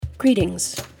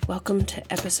Greetings. Welcome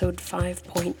to episode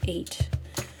 5.8.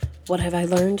 What have I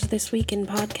learned this week in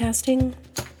podcasting?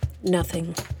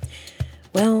 Nothing.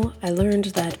 Well, I learned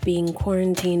that being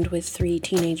quarantined with 3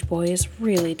 teenage boys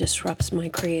really disrupts my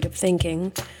creative thinking.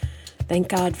 Thank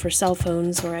God for cell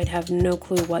phones, or I'd have no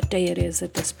clue what day it is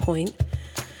at this point.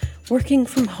 Working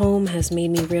from home has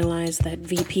made me realize that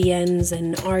VPNs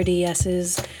and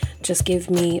RDSs just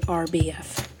give me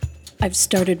RBF. I've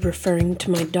started referring to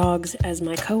my dogs as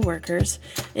my coworkers,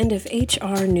 and if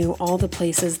HR knew all the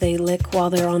places they lick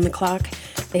while they're on the clock,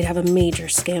 they'd have a major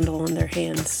scandal on their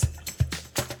hands.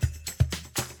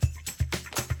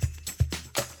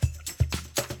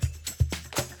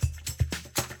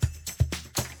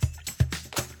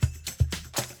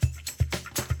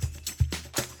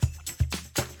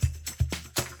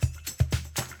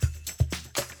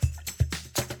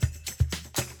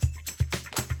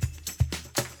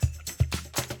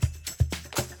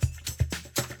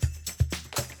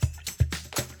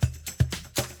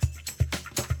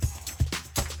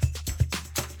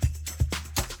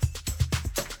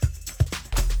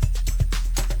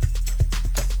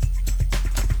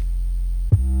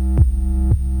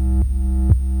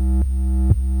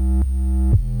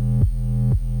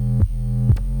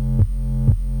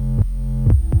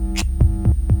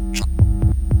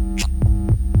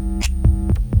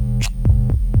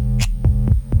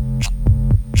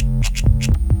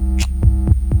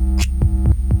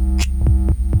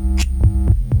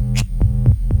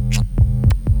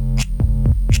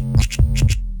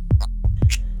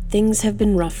 Things have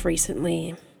been rough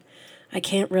recently. I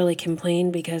can't really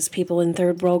complain because people in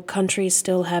third world countries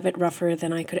still have it rougher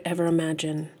than I could ever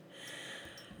imagine.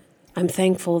 I'm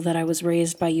thankful that I was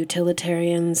raised by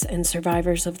utilitarians and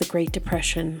survivors of the Great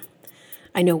Depression.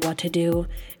 I know what to do,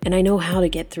 and I know how to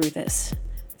get through this,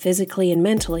 physically and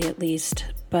mentally at least,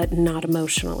 but not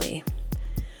emotionally.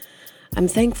 I'm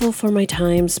thankful for my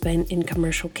time spent in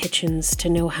commercial kitchens to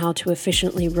know how to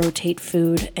efficiently rotate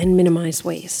food and minimize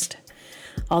waste.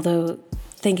 Although,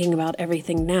 thinking about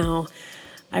everything now,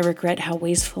 I regret how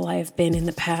wasteful I have been in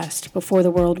the past before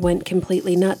the world went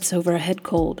completely nuts over a head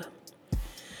cold.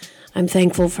 I'm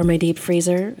thankful for my deep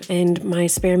freezer and my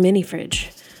spare mini fridge.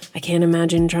 I can't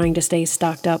imagine trying to stay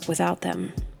stocked up without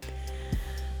them.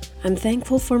 I'm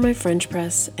thankful for my French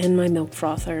press and my milk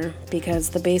frother because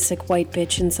the basic white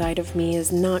bitch inside of me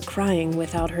is not crying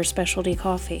without her specialty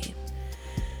coffee.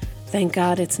 Thank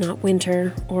God it's not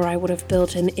winter, or I would have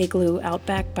built an igloo out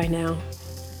back by now.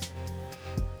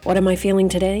 What am I feeling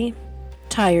today?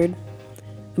 Tired,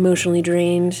 emotionally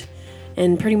drained,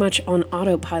 and pretty much on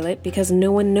autopilot because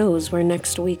no one knows where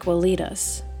next week will lead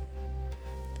us.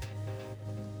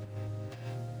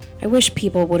 I wish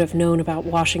people would have known about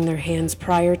washing their hands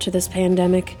prior to this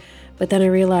pandemic, but then I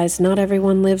realized not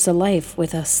everyone lives a life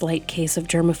with a slight case of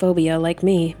germophobia like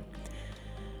me.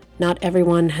 Not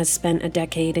everyone has spent a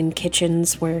decade in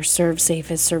kitchens where serve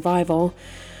safe is survival.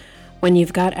 When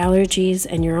you've got allergies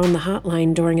and you're on the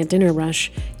hotline during a dinner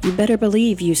rush, you better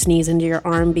believe you sneeze into your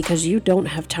arm because you don't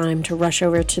have time to rush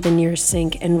over to the nearest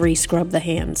sink and re-scrub the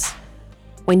hands.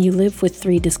 When you live with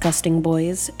 3 disgusting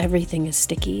boys, everything is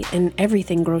sticky and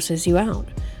everything grosses you out.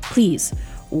 Please,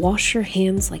 wash your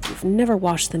hands like you've never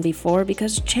washed them before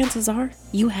because chances are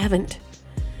you haven't.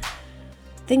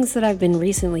 Things that I've been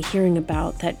recently hearing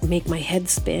about that make my head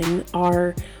spin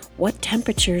are, what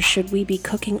temperature should we be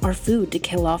cooking our food to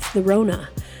kill off the Rona?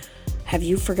 Have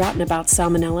you forgotten about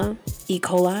Salmonella, E.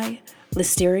 coli,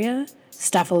 Listeria,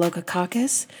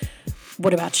 Staphylococcus?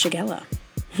 What about Shigella?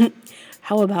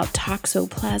 How about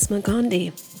Toxoplasma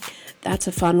gondii? That's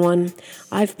a fun one.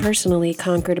 I've personally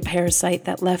conquered a parasite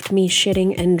that left me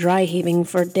shitting and dry heaving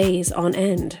for days on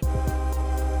end.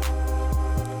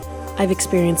 I've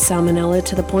experienced salmonella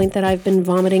to the point that I've been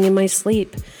vomiting in my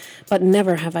sleep, but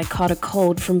never have I caught a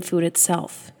cold from food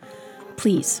itself.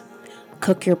 Please,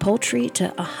 cook your poultry to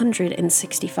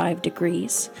 165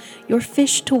 degrees, your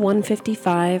fish to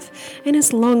 155, and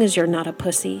as long as you're not a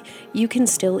pussy, you can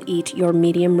still eat your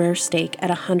medium rare steak at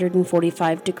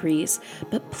 145 degrees,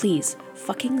 but please,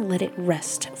 fucking let it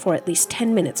rest for at least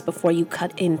 10 minutes before you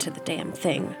cut into the damn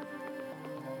thing.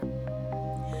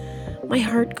 My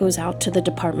heart goes out to the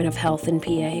Department of Health in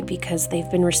PA because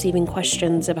they've been receiving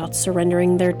questions about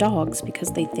surrendering their dogs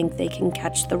because they think they can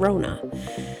catch the Rona.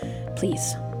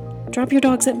 Please, drop your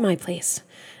dogs at my place.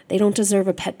 They don't deserve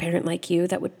a pet parent like you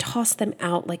that would toss them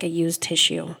out like a used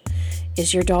tissue.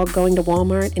 Is your dog going to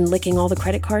Walmart and licking all the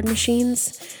credit card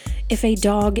machines? If a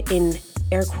dog, in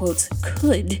air quotes,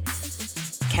 could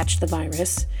catch the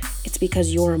virus, it's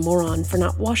because you're a moron for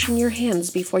not washing your hands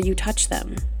before you touch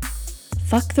them.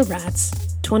 Fuck the rats.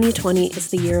 2020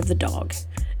 is the year of the dog.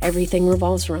 Everything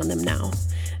revolves around them now.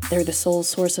 They're the sole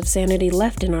source of sanity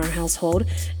left in our household,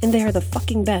 and they are the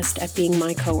fucking best at being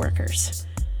my coworkers.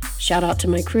 Shout out to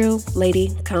my crew,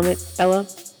 Lady, Comet, Bella,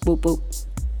 whoop whoop.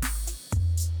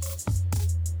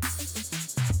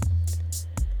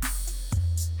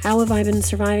 How have I been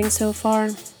surviving so far?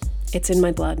 It's in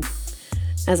my blood.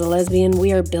 As a lesbian,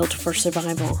 we are built for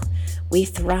survival. We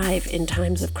thrive in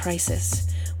times of crisis.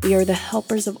 We are the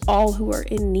helpers of all who are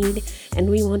in need, and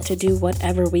we want to do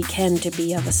whatever we can to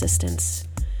be of assistance.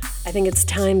 I think it's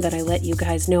time that I let you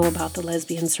guys know about the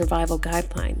lesbian survival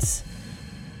guidelines.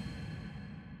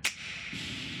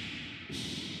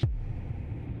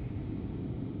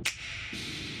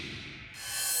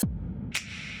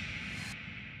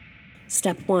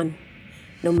 Step 1.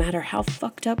 No matter how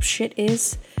fucked up shit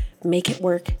is, make it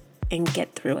work and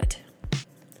get through it.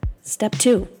 Step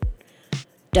 2.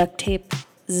 Duct tape,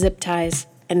 zip ties,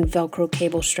 and Velcro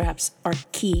cable straps are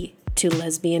key to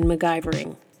lesbian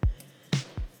MacGyvering.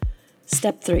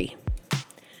 Step 3.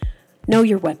 Know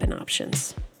your weapon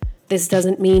options. This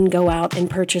doesn't mean go out and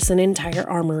purchase an entire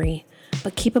armory,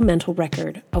 but keep a mental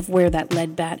record of where that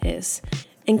lead bat is,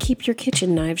 and keep your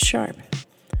kitchen knives sharp.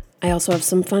 I also have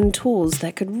some fun tools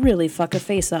that could really fuck a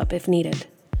face up if needed.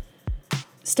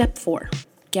 Step 4.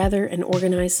 Gather and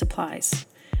organize supplies.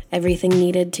 Everything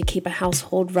needed to keep a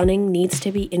household running needs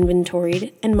to be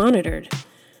inventoried and monitored.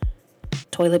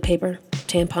 Toilet paper,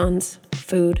 tampons,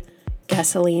 food,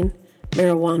 gasoline,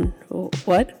 marijuana.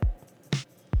 What?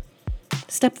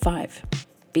 Step 5.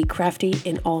 Be crafty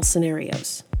in all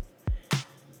scenarios.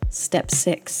 Step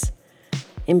 6.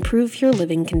 Improve your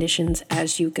living conditions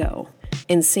as you go,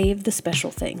 and save the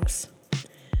special things.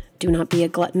 Do not be a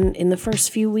glutton in the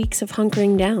first few weeks of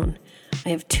hunkering down. I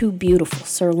have 2 beautiful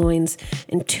sirloins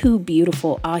and 2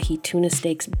 beautiful ahi tuna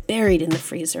steaks buried in the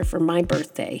freezer for my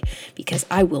birthday because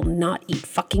I will not eat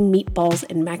fucking meatballs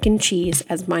and mac and cheese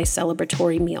as my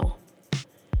celebratory meal.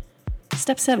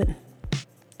 Step 7.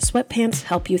 Sweatpants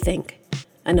help you think.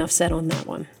 Enough said on that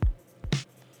one.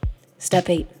 Step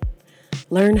 8.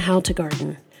 Learn how to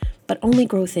garden, but only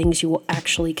grow things you will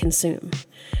actually consume.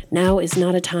 Now is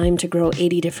not a time to grow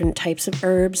 80 different types of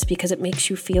herbs because it makes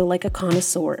you feel like a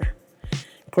connoisseur.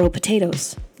 Grow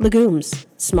potatoes, legumes,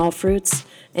 small fruits,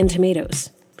 and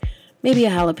tomatoes. Maybe a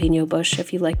jalapeno bush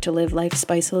if you like to live life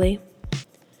spicily.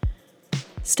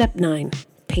 Step 9.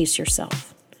 Pace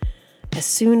yourself. As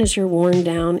soon as you're worn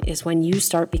down is when you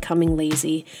start becoming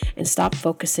lazy and stop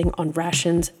focusing on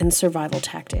rations and survival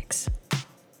tactics.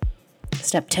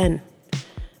 Step 10.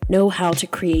 Know how to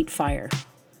create fire.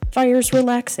 Fire's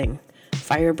relaxing.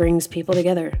 Fire brings people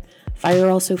together. Fire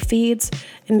also feeds,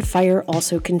 and fire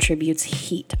also contributes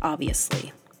heat,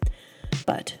 obviously.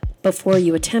 But before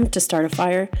you attempt to start a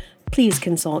fire, please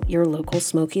consult your local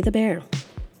Smokey the Bear.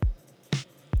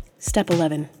 Step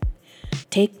 11.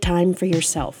 Take time for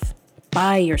yourself.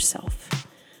 By yourself.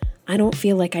 I don't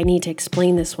feel like I need to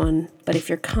explain this one, but if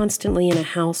you're constantly in a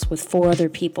house with 4 other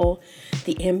people,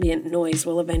 the ambient noise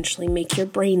will eventually make your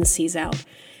brain seize out.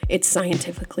 It's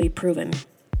scientifically proven.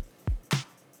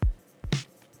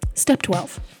 Step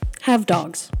 12. Have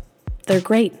dogs. They're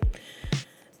great.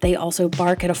 They also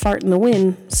bark at a fart in the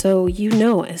wind, so you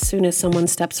know as soon as someone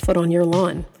steps foot on your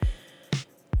lawn.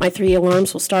 My 3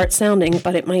 alarms will start sounding,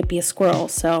 but it might be a squirrel,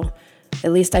 so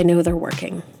at least I know they're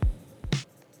working.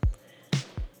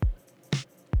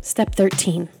 Step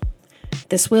 13.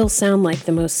 This will sound like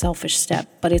the most selfish step,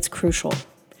 but it's crucial.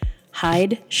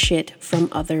 Hide shit from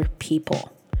other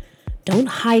people. Don't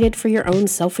hide it for your own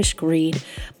selfish greed,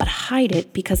 but hide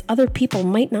it because other people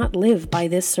might not live by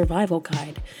this survival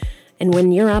guide. And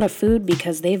when you're out of food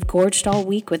because they've gorged all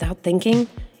week without thinking,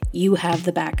 you have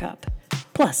the backup.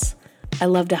 Plus, I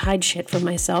love to hide shit from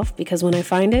myself because when I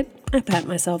find it, I pat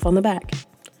myself on the back.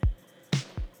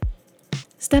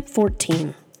 Step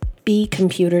 14. Be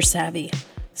computer savvy.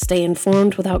 Stay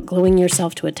informed without gluing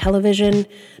yourself to a television.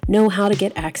 Know how to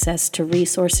get access to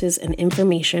resources and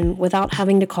information without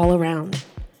having to call around.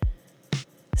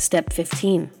 Step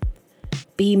 15.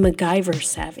 Be MacGyver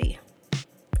savvy.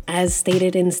 As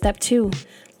stated in Step 2,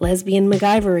 lesbian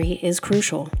MacGyvery is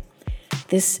crucial.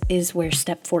 This is where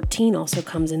Step 14 also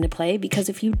comes into play because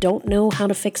if you don't know how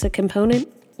to fix a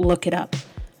component, look it up.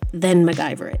 Then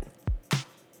MacGyver it.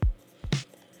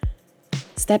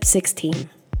 Step 16.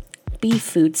 Be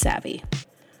food savvy.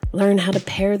 Learn how to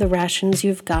pair the rations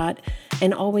you've got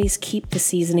and always keep the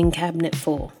seasoning cabinet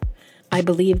full. I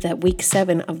believe that week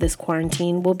 7 of this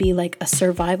quarantine will be like a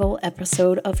survival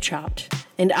episode of Chopped,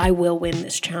 and I will win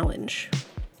this challenge.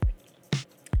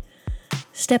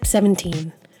 Step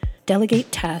 17.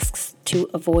 Delegate tasks to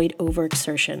avoid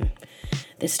overexertion.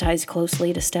 This ties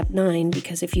closely to step 9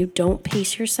 because if you don't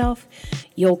pace yourself,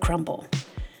 you'll crumble.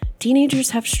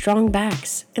 Teenagers have strong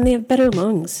backs and they have better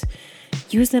lungs.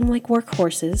 Use them like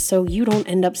workhorses so you don't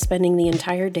end up spending the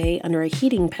entire day under a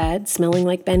heating pad smelling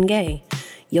like Ben Gay.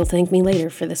 You'll thank me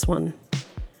later for this one.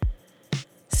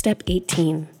 Step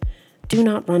 18. Do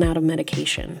not run out of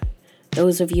medication.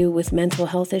 Those of you with mental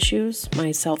health issues,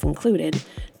 myself included,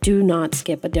 do not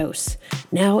skip a dose.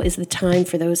 Now is the time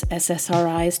for those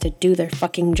SSRIs to do their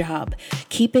fucking job.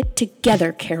 Keep it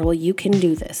together, Carol. You can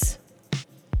do this.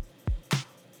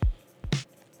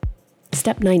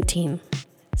 Step 19.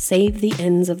 Save the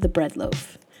ends of the bread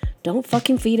loaf. Don't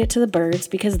fucking feed it to the birds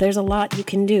because there's a lot you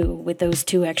can do with those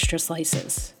 2 extra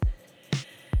slices.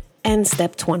 And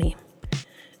step 20.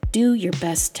 Do your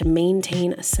best to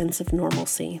maintain a sense of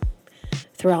normalcy.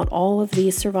 Throughout all of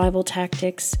these survival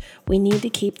tactics, we need to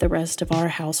keep the rest of our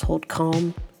household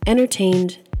calm,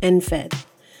 entertained, and fed.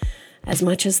 As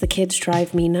much as the kids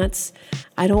drive me nuts,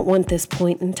 I don't want this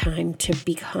point in time to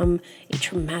become a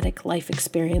traumatic life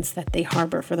experience that they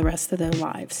harbor for the rest of their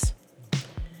lives.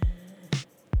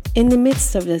 In the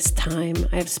midst of this time,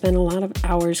 I have spent a lot of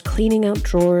hours cleaning out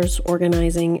drawers,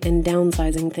 organizing, and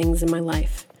downsizing things in my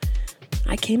life.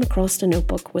 I came across a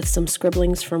notebook with some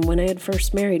scribblings from when I had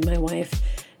first married my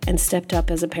wife and stepped up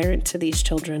as a parent to these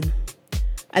children.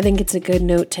 I think it's a good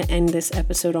note to end this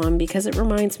episode on because it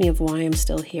reminds me of why I'm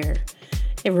still here.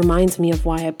 It reminds me of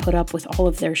why I put up with all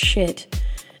of their shit,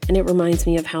 and it reminds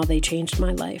me of how they changed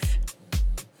my life.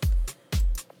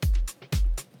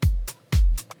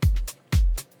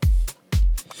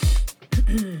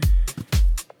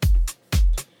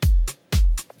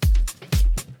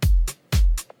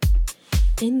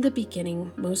 In the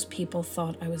beginning, most people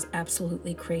thought I was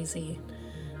absolutely crazy.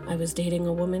 I was dating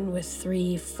a woman with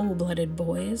 3 full-blooded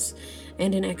boys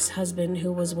and an ex-husband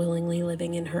who was willingly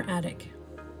living in her attic.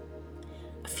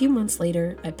 A few months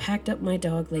later, I packed up my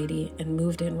dog lady and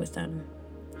moved in with them.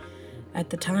 At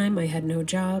the time, I had no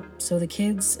job, so the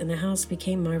kids and the house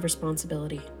became my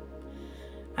responsibility.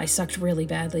 I sucked really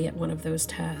badly at one of those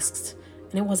tasks,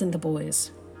 and it wasn't the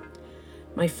boys.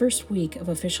 My first week of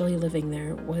officially living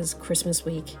there was Christmas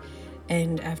week,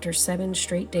 and after 7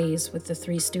 straight days with the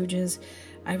 3 Stooges,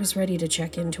 I was ready to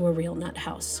check into a real nut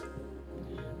house.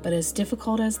 But as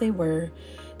difficult as they were,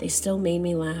 they still made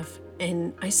me laugh,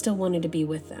 and I still wanted to be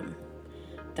with them.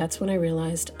 That's when I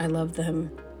realized I loved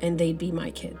them, and they'd be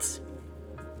my kids.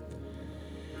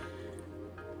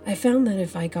 I found that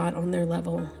if I got on their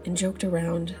level and joked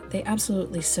around, they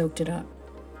absolutely soaked it up.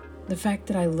 The fact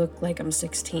that I look like I'm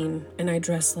 16 and I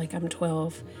dress like I'm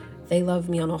 12, they love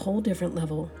me on a whole different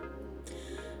level.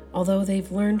 Although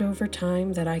they've learned over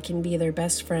time that I can be their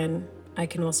best friend, I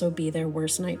can also be their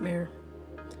worst nightmare.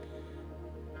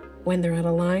 When they're out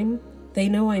of line, they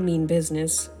know I mean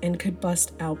business and could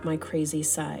bust out my crazy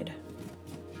side.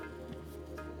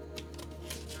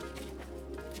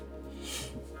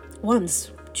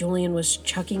 Once, Julian was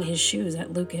chucking his shoes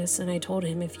at Lucas, and I told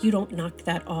him, if you don't knock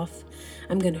that off,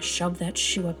 I'm going to shove that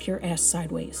shoe up your ass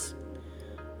sideways.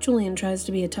 Julian tries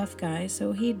to be a tough guy,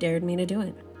 so he dared me to do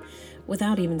it.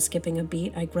 Without even skipping a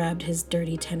beat, I grabbed his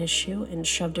dirty tennis shoe and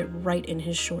shoved it right in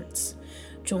his shorts.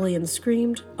 Julian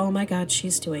screamed, "Oh my God,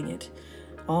 she's doing it,"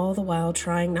 all the while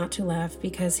trying not to laugh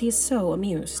because he's so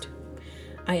amused.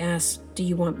 I asked, "Do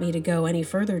you want me to go any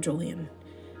further, Julian?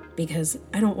 Because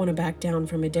I don't want to back down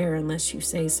from Adair unless you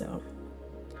say so."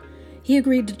 He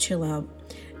agreed to chill out,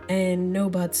 and no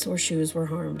butts or shoes were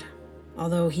harmed.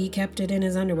 Although he kept it in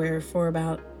his underwear for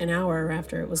about an hour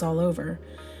after it was all over.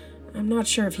 I'm not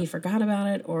sure if he forgot about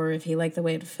it or if he liked the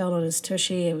way it felt on his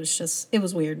tushy. It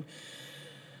was weird.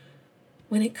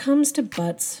 When it comes to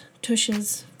butts,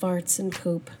 tushes, farts, and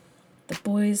poop, the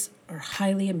boys are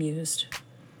highly amused,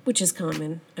 which is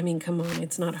common. I mean, come on,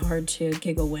 it's not hard to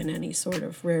giggle when any sort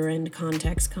of rear-end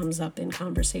context comes up in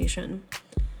conversation.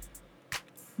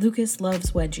 Lucas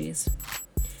loves wedgies,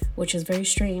 which is very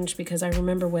strange because I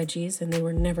remember wedgies and they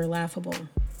were never laughable.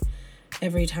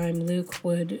 Every time Luke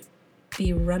would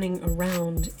be running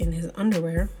around in his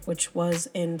underwear, which was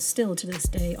and still to this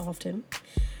day often,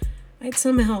 I'd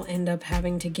somehow end up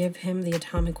having to give him the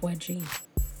atomic wedgie.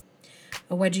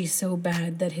 A wedgie so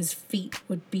bad that his feet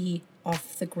would be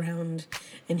off the ground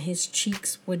and his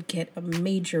cheeks would get a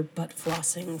major butt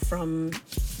flossing from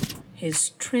his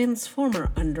Transformer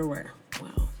underwear.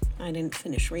 Wow, I didn't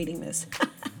finish reading this.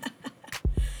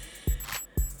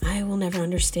 I will never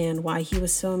understand why he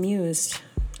was so amused.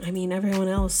 I mean, everyone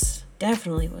else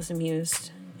definitely was amused,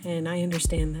 and I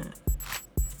understand that.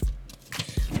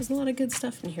 There's a lot of good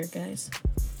stuff in here, guys.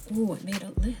 Ooh, I made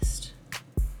a list.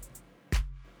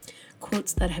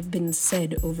 Quotes that have been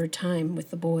said over time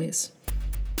with the boys.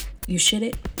 You shit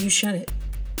it, you shut it.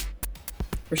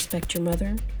 Respect your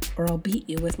mother, or I'll beat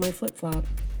you with my flip-flop.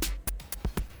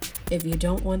 If you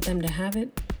don't want them to have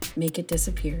it, make it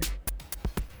disappear.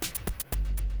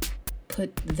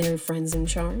 Put their friends in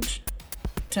charge.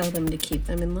 Tell them to keep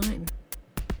them in line.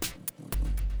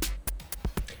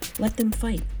 Let them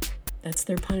fight. That's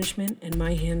their punishment, and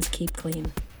my hands keep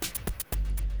clean.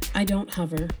 I don't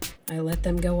hover. I let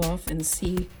them go off and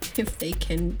see if they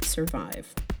can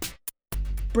survive.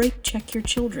 Brake check your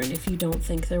children if you don't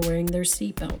think they're wearing their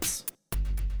seatbelts.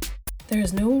 There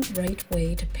is no right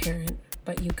way to parent,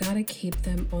 but you gotta keep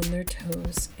them on their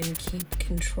toes and keep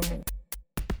control.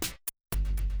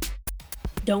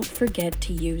 Don't forget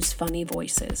to use funny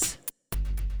voices.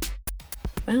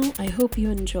 Well, I hope you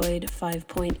enjoyed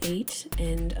 5.8,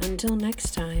 and until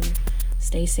next time,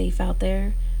 stay safe out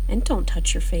there and don't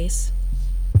touch your face.